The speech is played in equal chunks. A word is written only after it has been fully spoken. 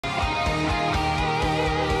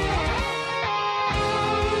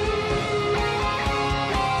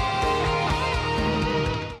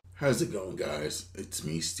How's it going, guys? It's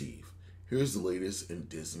me, Steve. Here's the latest in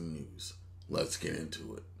Disney news. Let's get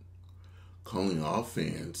into it. Calling all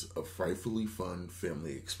fans of frightfully fun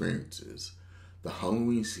family experiences, the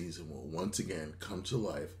Halloween season will once again come to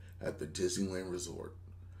life at the Disneyland Resort.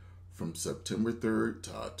 From September 3rd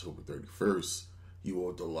to October 31st, you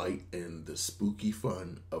will delight in the spooky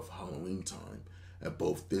fun of Halloween time at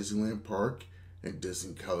both Disneyland Park and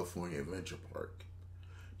Disney California Adventure Park.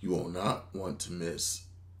 You will not want to miss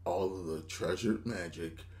all of the treasured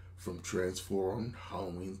magic from transformed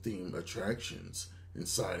Halloween-themed attractions and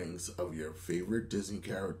sightings of your favorite Disney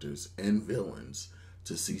characters and villains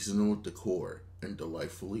to seasonal decor and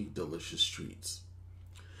delightfully delicious treats.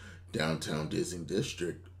 Downtown Disney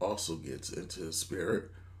District also gets into the spirit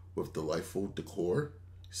with delightful decor,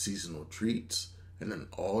 seasonal treats, and an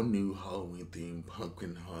all-new Halloween-themed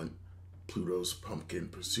pumpkin hunt, Pluto's Pumpkin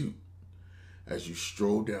Pursuit. As you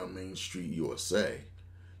stroll down Main Street, USA,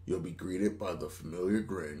 you'll be greeted by the familiar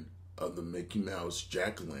grin of the Mickey Mouse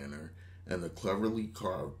jack-o'-lantern and the cleverly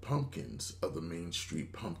carved pumpkins of the Main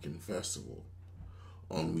Street Pumpkin Festival.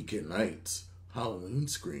 On weekend nights, Halloween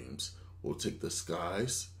screams will take the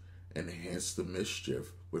skies and enhance the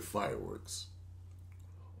mischief with fireworks.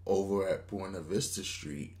 Over at Buena Vista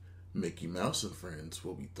Street, Mickey Mouse and friends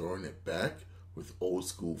will be throwing it back with old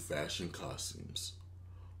school fashion costumes.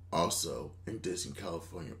 Also, in Disney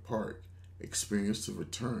California Park, experience the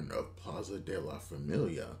return of Plaza de la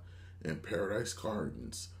Familia and Paradise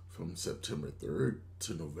Gardens from September 3rd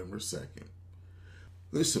to November 2nd.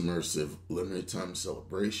 This immersive limited-time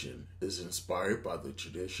celebration is inspired by the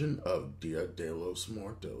tradition of Dia de los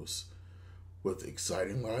Muertos, with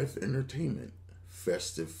exciting live entertainment,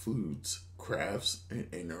 festive foods, crafts, and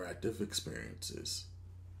interactive experiences.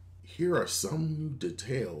 Here are some new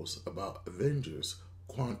details about Avengers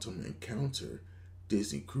Quantum Encounter,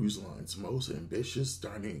 Disney Cruise Line's most ambitious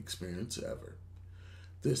dining experience ever.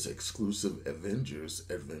 This exclusive Avengers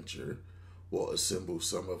adventure will assemble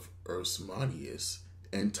some of Earth's mightiest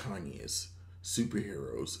and tiniest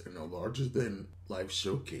superheroes in a larger-than-life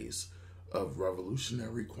showcase of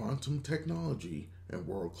revolutionary quantum technology and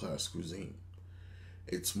world-class cuisine.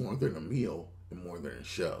 It's more than a meal and more than a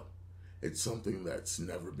show. It's something that's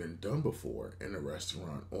never been done before in a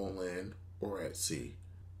restaurant on land or at sea.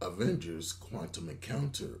 Avengers Quantum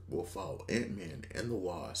Encounter will follow Ant-Man and the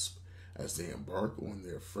Wasp as they embark on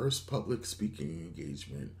their first public speaking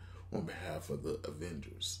engagement on behalf of the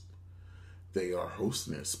Avengers. They are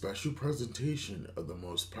hosting a special presentation of the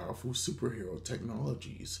most powerful superhero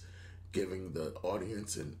technologies, giving the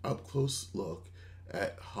audience an up-close look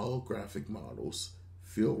at holographic models,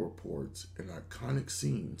 field reports, and iconic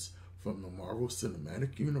scenes from the Marvel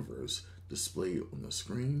Cinematic Universe displayed on the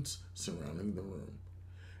screens surrounding the room.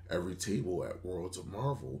 Every table at Worlds of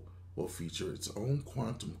Marvel will feature its own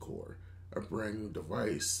quantum core, a brand new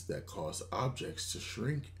device that causes objects to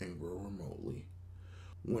shrink and grow remotely.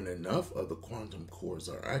 When enough of the quantum cores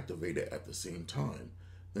are activated at the same time,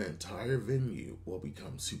 the entire venue will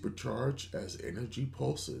become supercharged as energy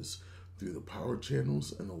pulses through the power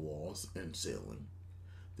channels in the walls and ceiling.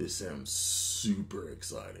 This sounds super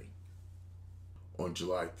exciting. On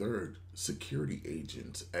July 3rd, security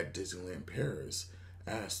agents at Disneyland Paris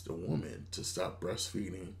asked a woman to stop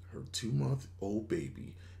breastfeeding her 2-month-old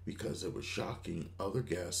baby because it was shocking other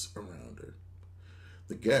guests around her.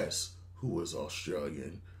 The guest, who was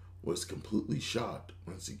Australian, was completely shocked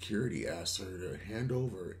when security asked her to hand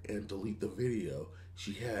over and delete the video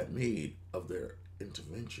she had made of their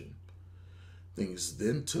intervention. Things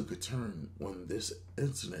then took a turn when this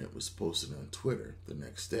incident was posted on Twitter the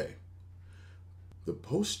next day. The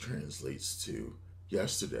post translates to,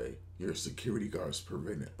 "Yesterday, your security guards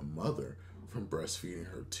prevented a mother from breastfeeding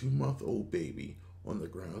her 2-month-old baby on the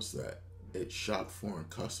grounds that it shocked foreign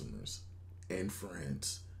customers and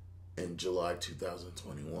friends in July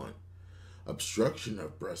 2021. Obstruction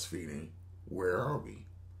of breastfeeding, where are we?"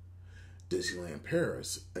 Disneyland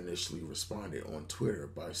Paris initially responded on Twitter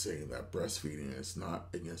by saying that breastfeeding is not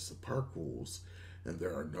against the park rules and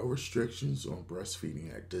there are no restrictions on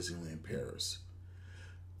breastfeeding at Disneyland Paris.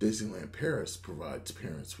 Disneyland Paris provides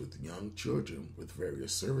parents with young children with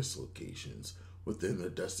various service locations within the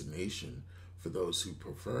destination for those who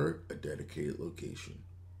prefer a dedicated location.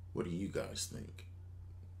 What do you guys think?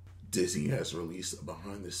 Disney has released a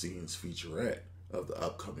behind-the-scenes featurette of the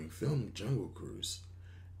upcoming film Jungle Cruise.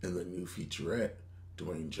 In the new featurette,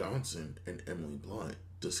 Dwayne Johnson and Emily Blunt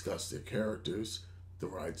discuss their characters, the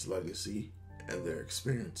ride's legacy, and their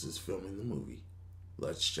experiences filming the movie.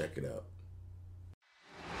 Let's check it out.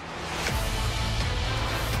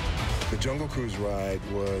 The Jungle Cruise ride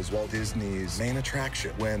was Walt Disney's main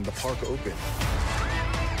attraction when the park opened.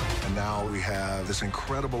 And now we have this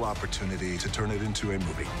incredible opportunity to turn it into a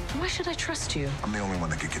movie. Why should I trust you? I'm the only one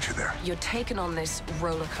that could get you there. You're taken on this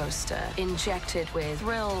roller coaster, injected with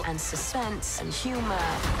thrill and suspense and humor.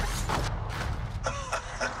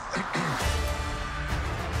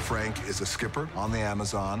 Frank is a skipper on the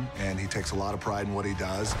Amazon, and he takes a lot of pride in what he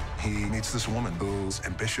does. He meets this woman who's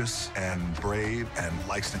ambitious and brave and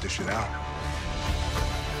likes to dish it out.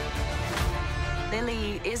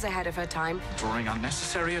 Lily is ahead of her time. Drawing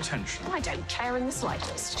unnecessary attention. I don't care in the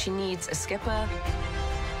slightest. She needs a skipper.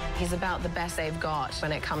 He's about the best they've got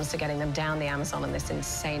when it comes to getting them down the Amazon on this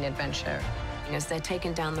insane adventure. As they're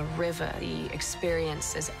taken down the river, the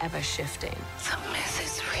experience is ever shifting. The myth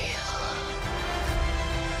is real.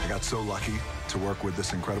 I got so lucky to work with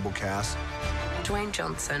this incredible cast. Dwayne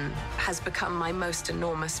Johnson has become my most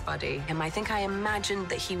enormous buddy, and I think I imagined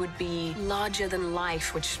that he would be larger than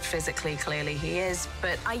life, which physically, clearly he is.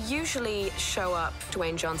 But I usually show up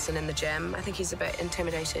Dwayne Johnson in the gym. I think he's a bit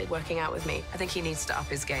intimidated working out with me. I think he needs to up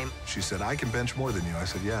his game. She said, I can bench more than you. I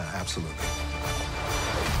said, yeah, absolutely.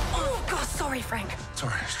 Oh, God, sorry, Frank.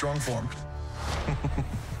 Sorry, strong form.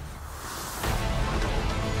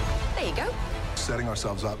 There you go. Setting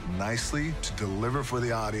ourselves up nicely to deliver for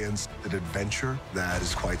the audience an adventure that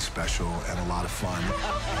is quite special and a lot of fun.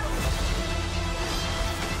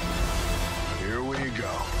 Here we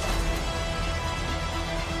go.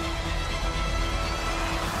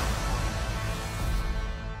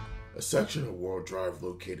 A section of World Drive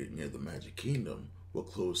located near the Magic Kingdom will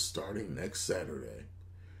close starting next Saturday.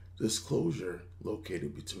 This closure,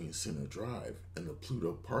 located between Center Drive and the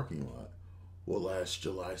Pluto parking lot, will last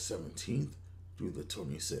July 17th through the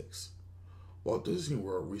 26th. Walt Disney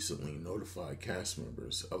World recently notified cast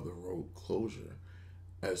members of the road closure,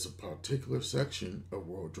 as a particular section of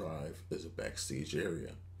World Drive is a backstage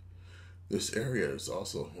area. This area is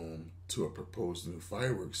also home to a proposed new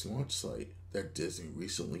fireworks launch site that Disney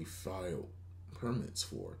recently filed permits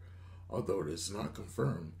for, although it is not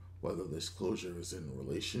confirmed whether this closure is in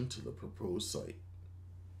relation to the proposed site.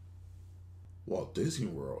 Walt Disney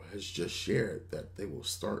World has just shared that they will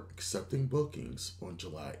start accepting bookings on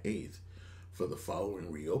July 8th for the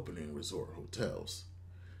following reopening resort hotels: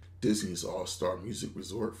 Disney's All-Star Music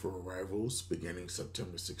Resort for arrivals beginning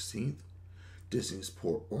September 16th, Disney's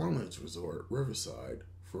Port Orleans Resort Riverside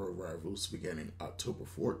for arrivals beginning October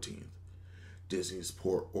 14th, Disney's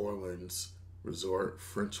Port Orleans Resort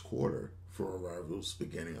French Quarter for arrivals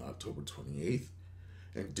beginning October 28th,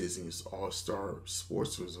 and Disney's All-Star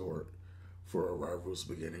Sports Resort for arrivals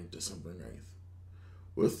beginning December 9th.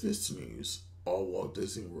 With this news, all Walt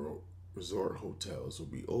Disney World Resort hotels will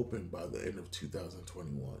be open by the end of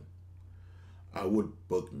 2021. I would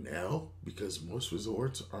book now because most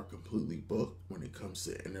resorts are completely booked when it comes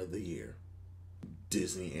to end of the year.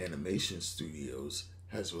 Disney Animation Studios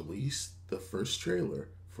has released the first trailer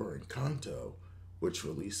for Encanto, which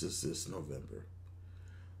releases this November.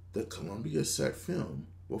 The Columbia set film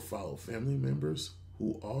will follow family members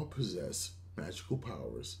who all possess magical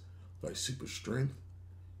powers like super strength,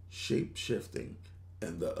 shape-shifting,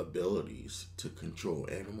 and the abilities to control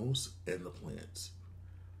animals and the plants.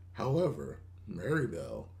 However,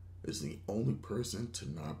 Maribel is the only person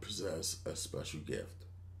to not possess a special gift.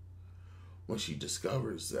 When she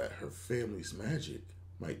discovers that her family's magic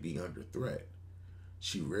might be under threat,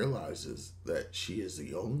 she realizes that she is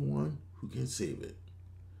the only one who can save it.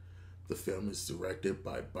 The film is directed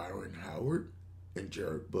by Byron Howard and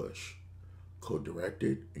Jared Bush,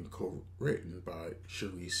 co-directed and co-written by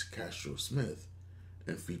Charisse Castro-Smith,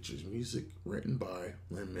 and features music written by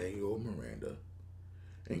Lin-Manuel Miranda.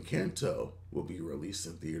 Encanto will be released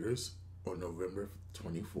in theaters on November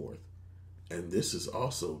 24th, and this is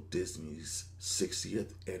also Disney's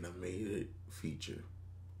 60th animated feature.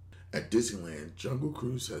 At Disneyland, Jungle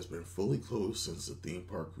Cruise has been fully closed since the theme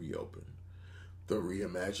park reopened. The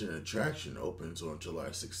reimagined attraction opens on July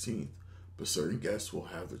 16th, but certain guests will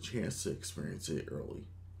have the chance to experience it early.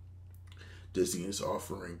 Disney is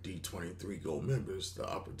offering D23 Gold members the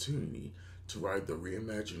opportunity to ride the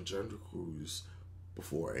reimagined Jungle Cruise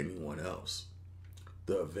before anyone else.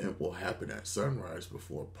 The event will happen at sunrise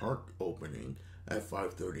before park opening at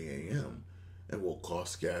 5:30 a.m. and will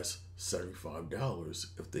cost guests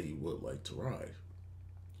 $75 if they would like to ride.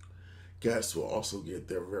 Guests will also get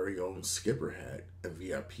their very own skipper hat and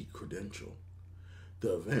VIP credential.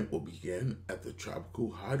 The event will begin at the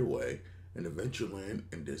Tropical Hideaway in Adventureland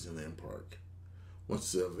and Disneyland Park.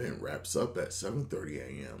 Once the event wraps up at 7:30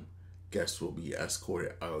 a.m., guests will be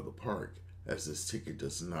escorted out of the park, as this ticket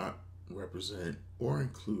does not represent or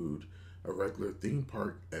include a regular theme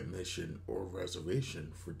park admission or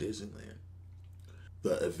reservation for Disneyland.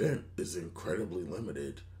 The event is incredibly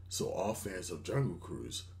limited, So all fans of Jungle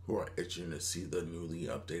Cruise who are itching to see the newly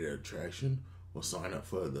updated attraction will sign up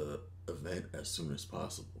for the event as soon as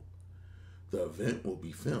possible. The event will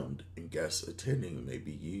be filmed and guests attending may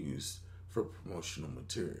be used for promotional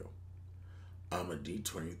material. I'm a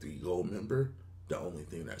D23 Gold member. The only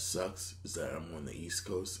thing that sucks is that I'm on the East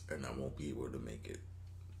Coast and I won't be able to make it.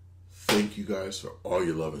 Thank you guys for all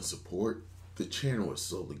your love and support. The channel is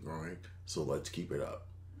slowly growing, so let's keep it up.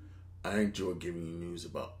 I enjoy giving you news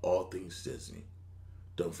about all things Disney.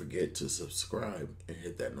 Don't forget to subscribe and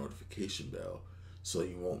hit that notification bell so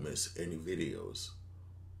you won't miss any videos.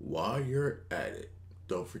 While you're at it,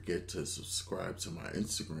 don't forget to subscribe to my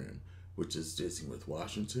Instagram, which is Disney with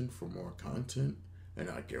Washington, for more content, and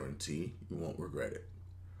I guarantee you won't regret it.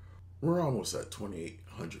 We're almost at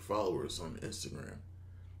 2,800 followers on Instagram.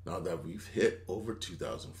 Now that we've hit over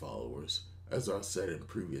 2,000 followers, as I said in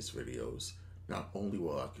previous videos, not only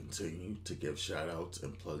will I continue to give shoutouts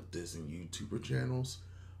and plug Disney YouTuber channels,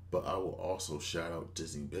 but I will also shout out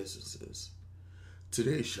Disney businesses.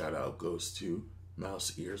 Today's shoutout goes to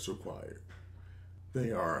Mouse Ears Required.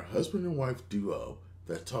 They are a husband and wife duo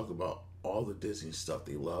that talk about all the Disney stuff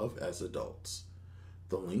they love as adults.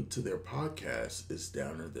 The link to their podcast is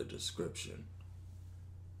down in the description.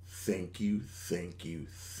 Thank you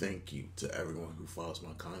to everyone who follows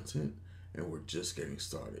my content, and we're just getting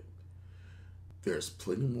started. There's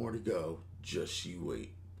plenty more to go, just you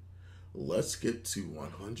wait. Let's get to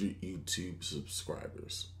 100 YouTube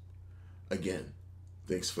subscribers. Again,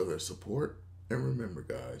 thanks for their support, and remember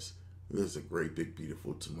guys, there's a great big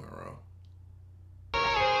beautiful tomorrow.